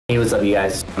Hey, what's up, you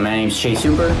guys? My name's Chase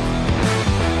Super.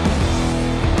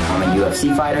 I'm a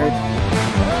UFC fighter.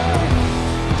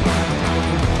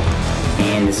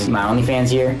 And this is my OnlyFans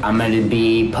here. I'm going to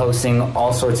be posting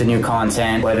all sorts of new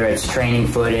content, whether it's training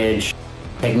footage,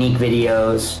 technique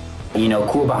videos, you know,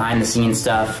 cool behind the scenes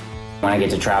stuff. When I get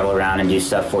to travel around and do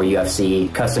stuff for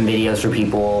UFC, custom videos for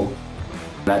people,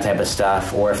 that type of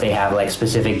stuff. Or if they have like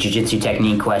specific jiu-jitsu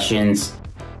technique questions,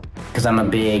 because I'm a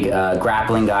big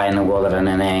grappling guy in the world of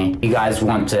MMA. If you guys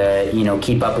want to, you know,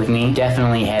 keep up with me,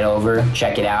 definitely head over,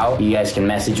 check it out. You guys can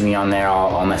message me on there.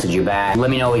 I'll message you back. Let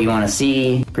me know what you want to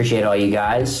see. Appreciate all you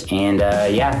guys. And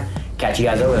yeah, catch you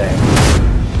guys over there.